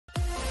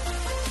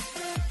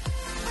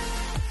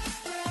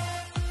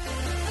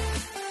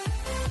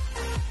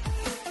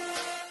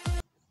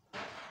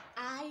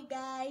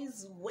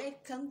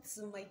welcome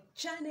to my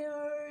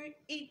channel.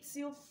 It's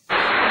your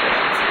favorite.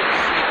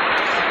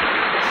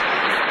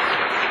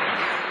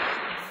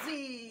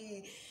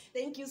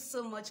 Thank you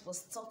so much for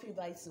stopping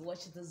by to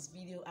watch this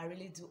video. I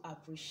really do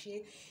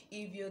appreciate.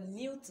 If you're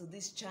new to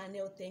this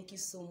channel, thank you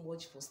so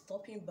much for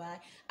stopping by.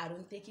 I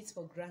don't take it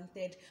for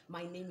granted.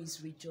 My name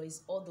is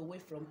Rejoice, all the way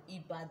from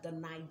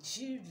Ibadan,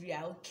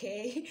 Nigeria.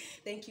 Okay,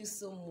 thank you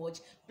so much.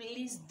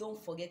 Please don't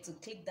forget to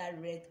click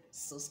that red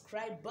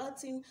subscribe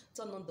button,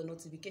 turn on the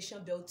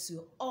notification bell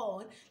to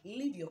on,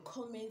 leave your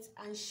comments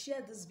and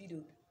share this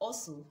video.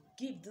 Also,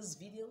 give this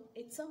video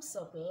a thumbs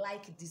up,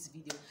 like this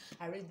video.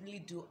 I really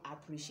do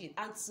appreciate.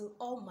 And to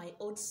all my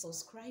old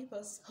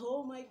subscribers,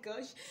 oh my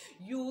gosh,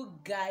 you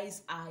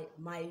guys are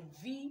my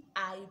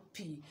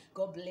VIP.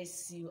 God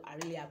bless you. I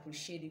really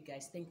appreciate it,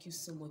 guys. Thank you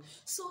so much.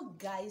 So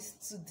guys,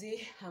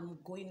 today I'm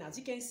going out.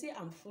 You can see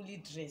I'm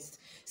fully dressed.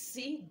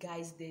 See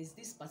guys, there's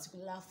this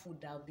particular food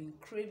that I've been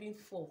craving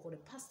for the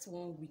past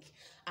 1 week,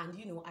 and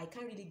you know I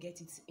can't really get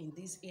it in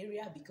this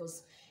area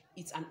because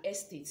it's an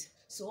estate.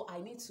 So I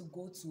need to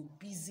go to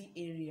busy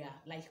area,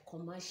 like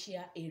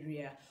commercial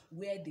area,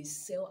 where they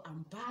sell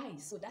and buy.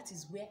 So that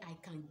is where I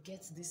can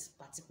get this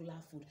particular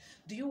food.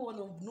 Do you want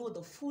to know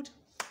the food?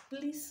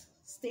 Please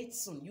stay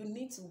tuned. You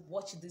need to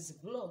watch this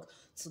vlog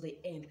to the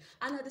end.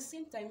 And at the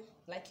same time,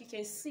 like you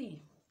can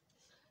see,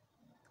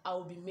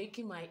 I'll be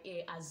making my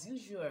hair as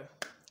usual.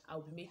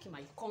 I'll be making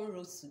my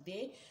cornrows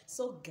today.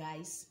 So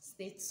guys,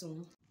 stay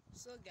tuned.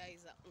 So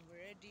guys, I'm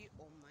already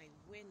on my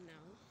way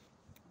now.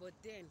 But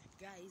then,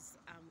 guys,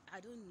 I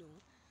don't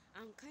know.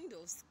 I'm kind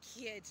of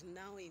scared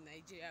now in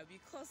Nigeria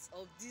because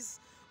of this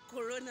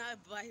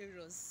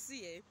coronavirus.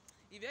 See,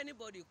 if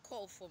anybody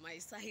call for my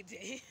side,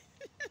 the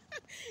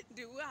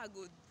thing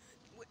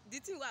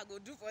I go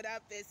do for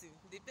that person,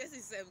 the person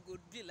self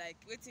would be like,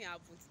 waiting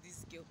happen to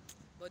this girl.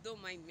 But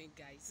don't mind me,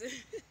 guys.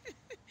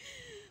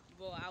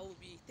 But I will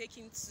be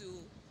taking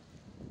two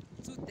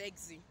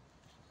taxi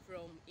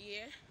from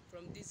here,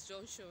 from this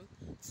junction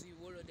to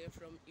Iwo. Then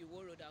from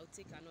Iwo Road, I'll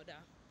take another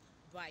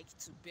bike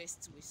to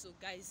Best Way. So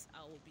guys,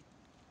 I will be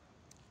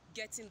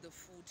getting the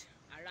food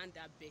around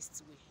that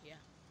Best Way here.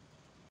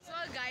 So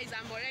guys,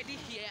 I'm already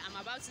here. I'm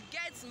about to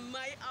get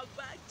my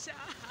abacha.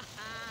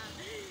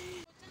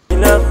 You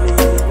love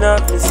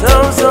me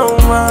so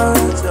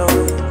much, oh,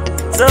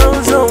 so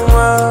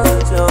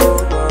much,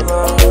 oh, mama.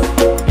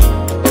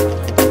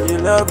 You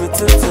love me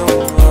too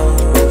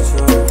much,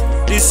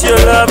 oh. This your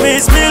love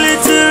is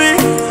military.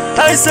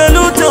 I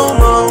salute you,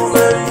 Mom.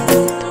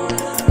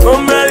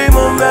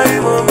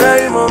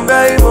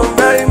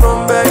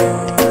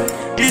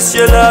 This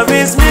your love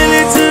is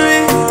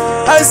military.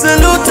 I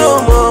salute you,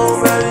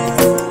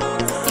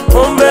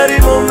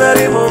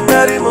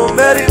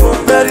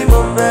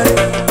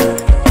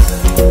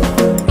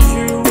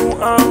 You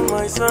are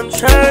my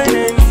sunshine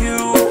and you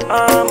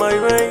are my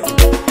rain.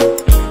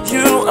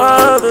 You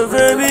are the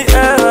very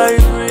air I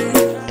breathe.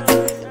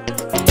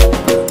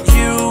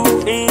 You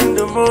in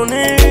the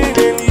morning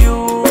and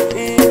you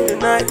in the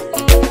night.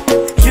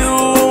 You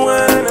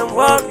when I'm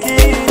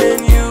walking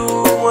and you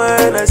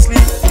when I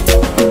sleep.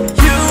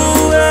 You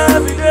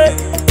every day,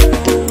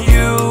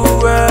 you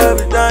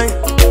every night.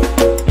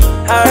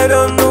 I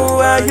don't know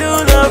why you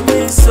love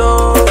me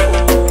so.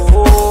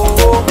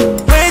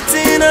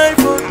 Waiting I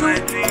for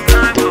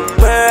do,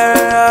 where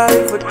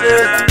I for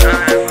dead.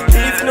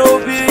 If no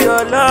be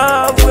your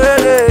love, where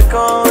they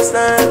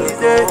constantly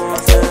dead.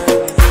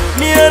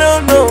 Me I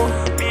don't know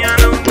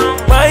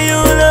why you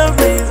love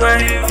me so.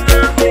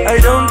 I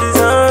don't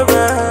deserve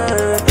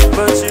it,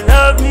 but you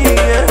love me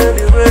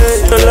anyway.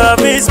 Your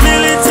love is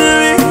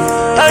military.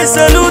 I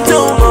salute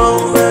you,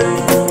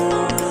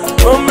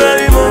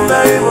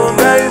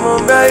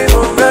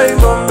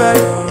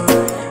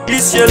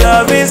 This your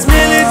love is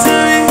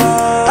military.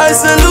 I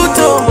salute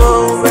you,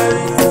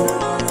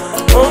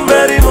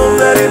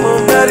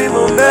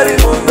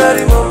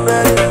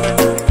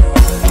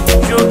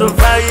 You're the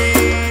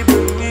vibe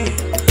in me.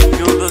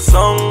 You're the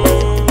song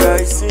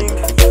I sing.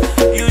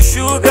 You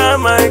sugar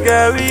my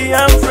Gary.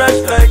 I'm fresh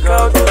like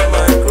out of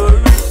my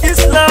curry. This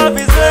love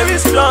is very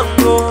strong,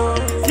 oh.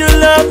 You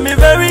love me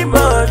very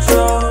much,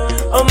 oh.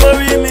 Oh,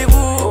 marry me,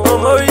 woo, oh,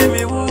 marry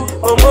me, woo,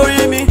 oh,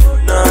 marry me,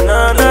 na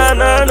na na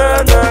na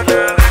na na na.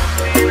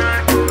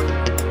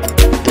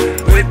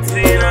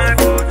 Waiting I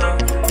go down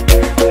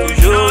to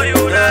show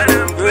you that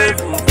I'm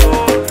grateful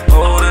for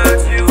all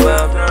that you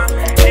have done.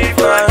 If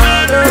I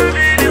had $1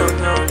 million,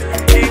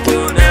 it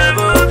would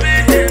never be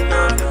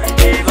enough.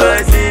 If I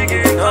sing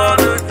it all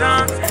the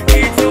time,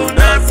 it will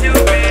not still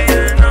be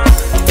enough.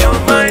 You're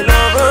my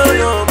lover,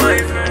 you're my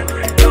friend,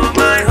 you're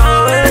my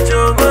heart,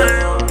 you're my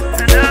own.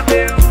 I love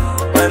you,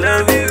 I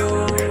love you,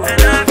 na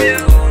na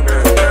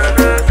na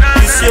na.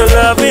 This your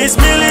love is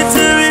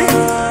military.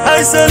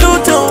 I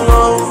salute you,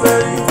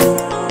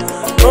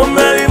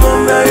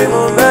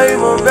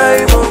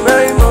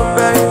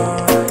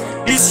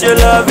 This your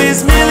love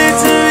is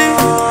military.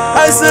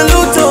 I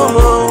salute you,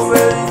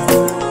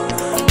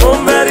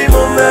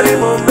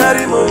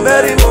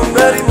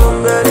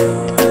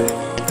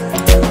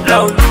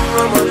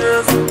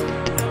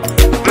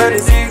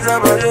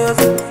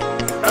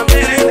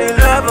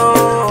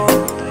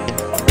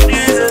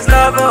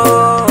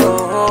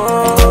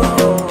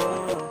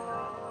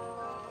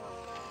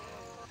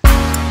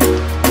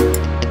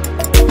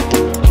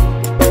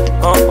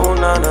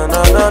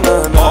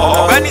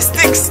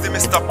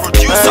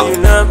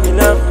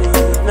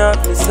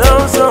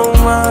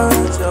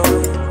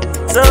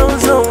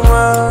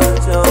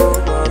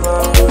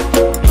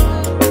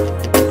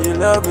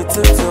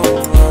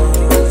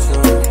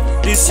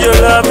 This your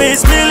love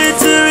is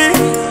military.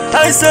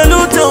 I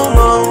salute you,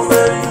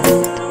 Mumbai.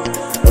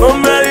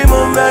 Mumbai,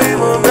 Mumbai,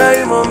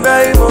 Mumbai,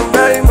 Mumbai,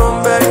 Mumbai,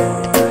 Mumbai.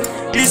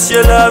 This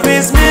your love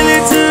is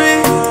military.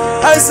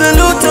 I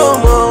salute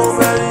you,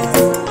 Mumbai.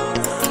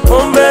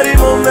 Mumbai,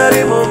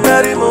 Mumbai,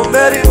 Mumbai,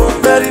 Mumbai,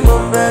 Mumbai,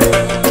 Mumbai.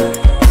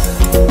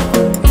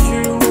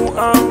 You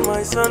are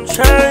my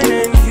sunshine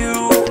and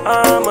you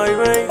are my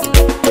rain.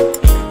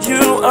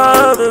 You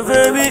are the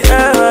very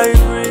air I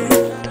breathe.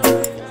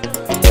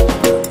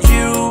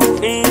 You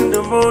in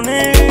the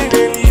morning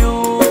and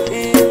you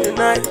in the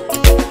night.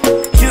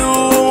 You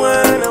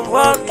when I'm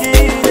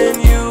walking and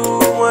you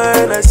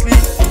when I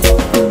sleep.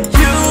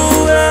 You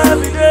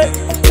every day,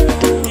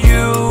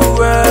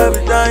 you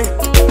every night.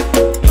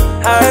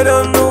 I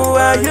don't know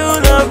why you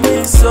love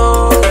me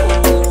so.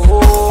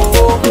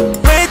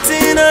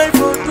 Waiting I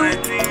for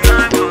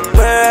do,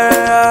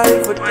 where I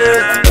for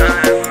day.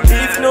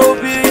 If no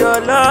be your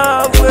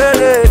love, where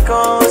they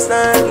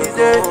constantly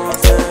there.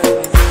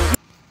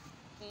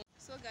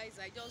 So guys,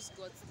 I just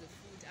got the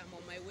food. I'm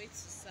on my way to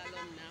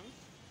salon now.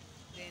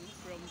 Then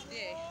from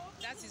there,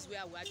 that is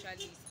where we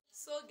actually.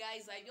 So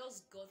guys, I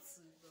just got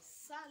to the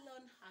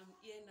salon. I'm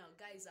here now,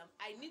 guys.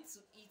 I need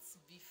to eat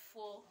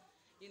before,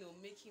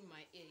 making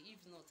my hair.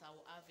 If not, I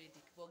will have a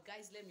headache. But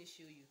guys, let me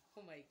show you.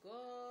 Oh my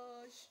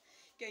gosh,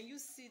 can you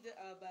see the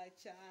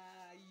abacha?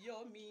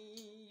 Yummy,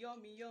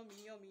 yummy,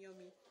 yummy, yummy,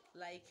 yummy.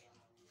 Like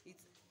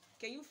it's.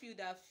 Can you feel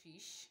that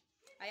fish?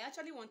 I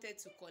actually wanted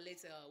to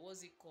collect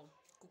what's it called,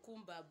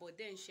 cucumber, but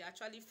then she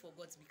actually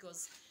forgot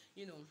because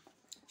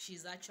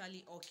she's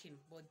actually hawking.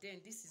 But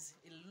then this is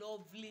a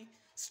lovely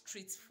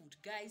street food.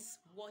 Guys,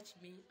 watch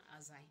me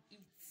as I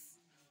eat.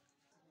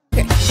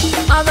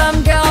 All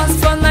them girls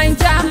from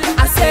Nigeria,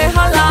 I say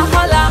holla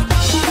holla.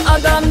 All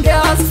them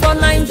girls from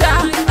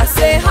Nigeria, I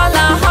say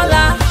holla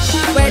holla.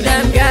 Where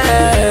them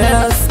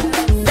girls,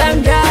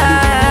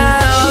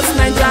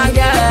 Nigeria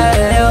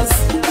girls,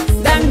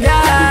 them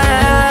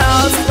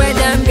girls, where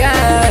them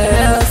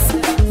girls,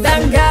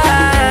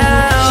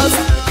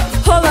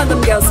 hold on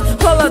them girls,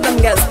 hold on them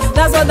girls.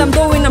 That's what I'm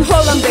doing, I'm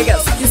holding the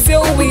girls. You see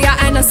who we are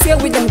and I see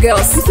with them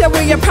girls. You say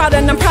we are proud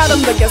and I'm proud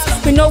of the girls.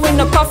 We know we're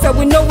not perfect,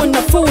 we know we're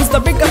not fools. The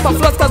big up our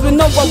flaws cause we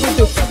know what we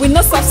do. We're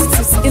no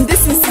substitutes in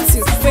this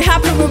institute. We're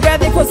happy, we're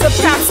ready cause we're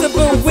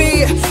practical.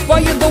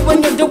 What you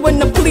doing, you're doing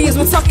the please.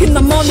 We're talking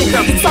the money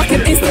girl, we're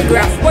talking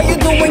Instagram. What you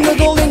doing, you're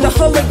doing the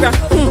hologram.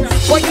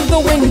 What you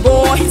doing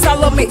boy,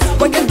 tell me.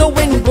 What you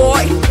doing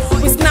boy,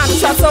 we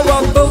Snapchat or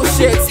our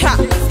bullshit. Ha.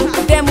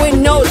 Then we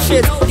know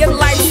shit, get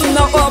likes and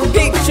all our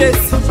pictures.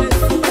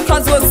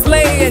 Cause we're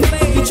slaying.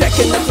 You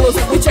checking the clothes,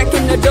 you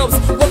checking the jobs.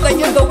 What are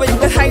you doing?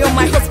 The high on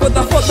my house with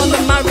the hot on the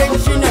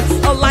marriage union.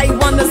 All I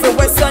want is the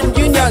Western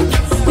Union.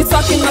 You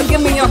talking about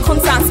give me your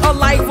contacts. All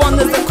I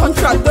want is the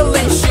contract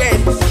billing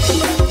shit.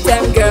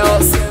 Them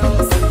girls,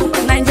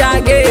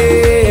 Nigeria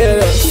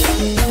girls.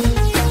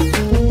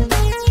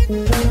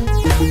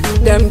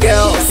 Them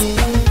girls,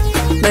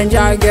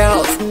 Nigeria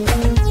girls.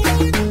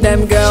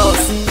 Them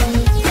girls,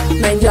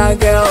 Nigeria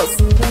girls.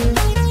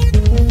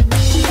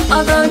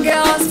 All them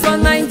girls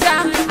from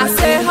Nigeria, I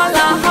say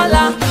holla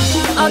holla.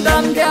 All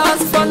them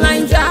girls from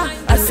Nigeria,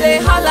 I say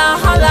holla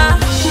holla.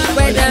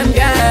 Where them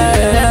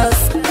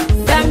girls,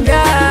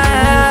 Nigeria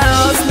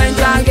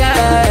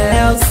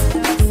girls,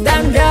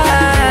 them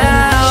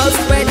girls,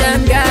 where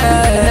them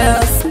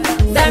girls.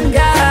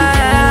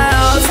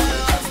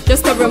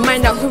 Just a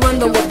reminder, who run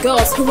the with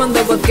girls, who run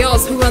the with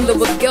girls, who run the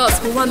with girls,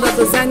 who run the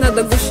designer,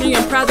 the Gucci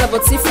and Prada.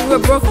 But if you were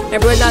broke, my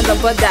brother, don't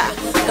bother.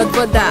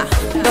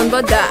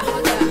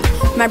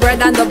 My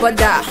brother, don't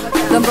bother.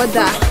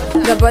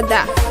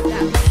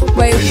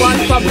 We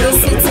want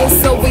publicity,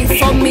 so we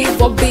for me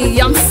for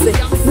Beyonce.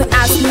 No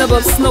ass, no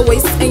bobs, no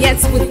waist, and yet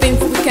we think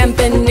we can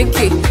be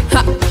Nicki.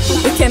 Ha,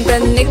 we can be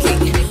Nicki.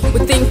 We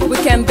think we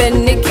can be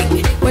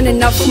Nicki. When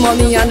enough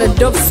money on the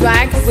dope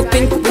swag, we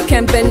think we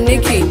can be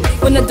Nicki.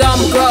 When a dumb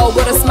girl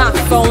with a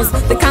smartphones,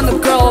 the kind of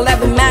girl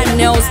every man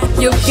knows.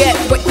 You get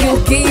what you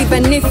give,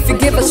 and if you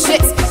give a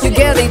shit, you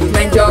get it.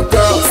 Nigeria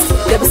girls,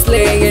 they be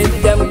slaying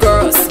them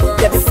girls.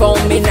 They be for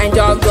me,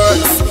 Nigeria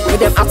girls. With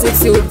them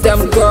attitude,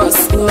 them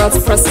girls. Not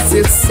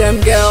prostitutes, them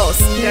girls.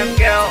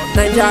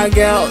 Nigeria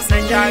girls.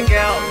 Them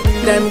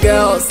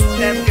girls.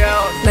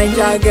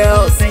 Nigeria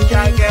girls.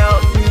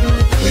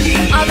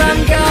 All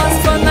them girls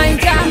from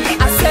Nigeria, I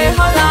say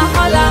holla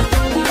holla.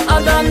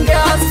 All them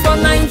girls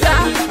from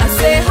Nigeria, I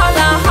say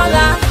holla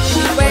holla.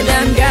 Where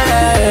them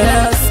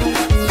girls,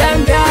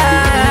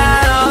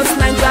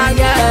 Nigeria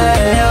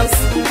girls.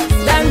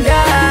 Them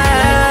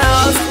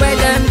girls, where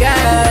them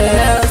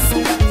girls,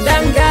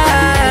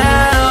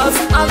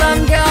 all them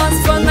girls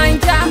from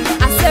Nigeria,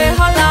 I say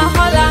holla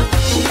holla.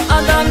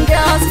 All them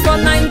girls from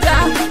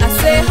Nigeria, I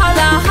say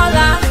holla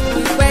holla.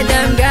 Where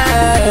them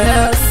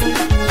girls,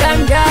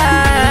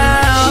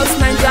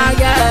 Nigeria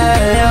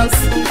girls.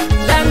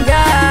 Them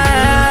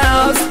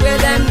girls, where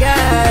them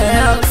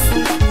girls,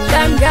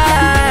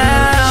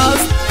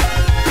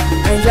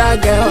 Nigeria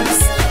girls.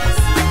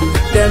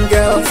 Them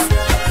girls,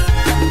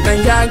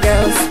 Nigeria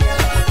girls.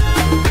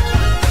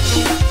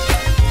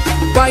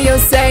 Why you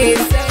say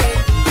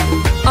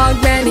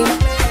Benny,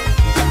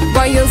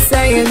 what you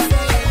saying?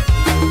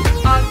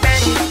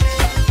 Benny,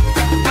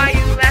 why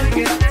you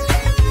laughing?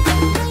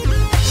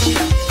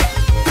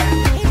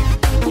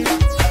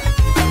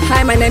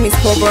 Hi, my name is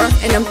Kober,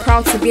 and I'm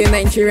proud to be a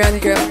Nigerian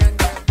girl.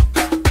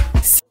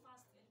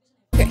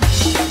 Okay.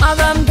 All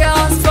them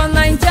girls from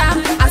Nigeria,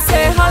 I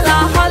say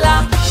holla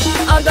holla.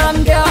 All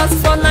them girls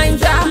from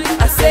Nigeria,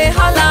 I say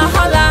holla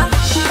holla.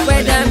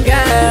 Where them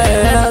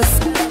girls,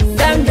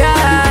 Nigeria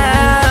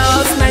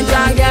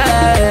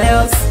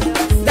girls,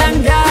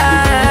 them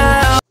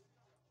girls.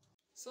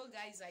 So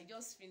guys, I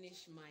just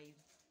finished my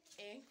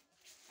hair.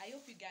 I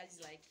hope you guys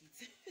like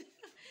it.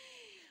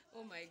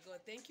 Oh my god,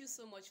 thank you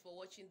so much for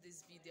watching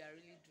this video. I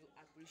really do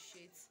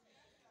appreciate.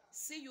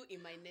 See you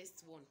in my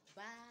next one.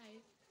 Bye.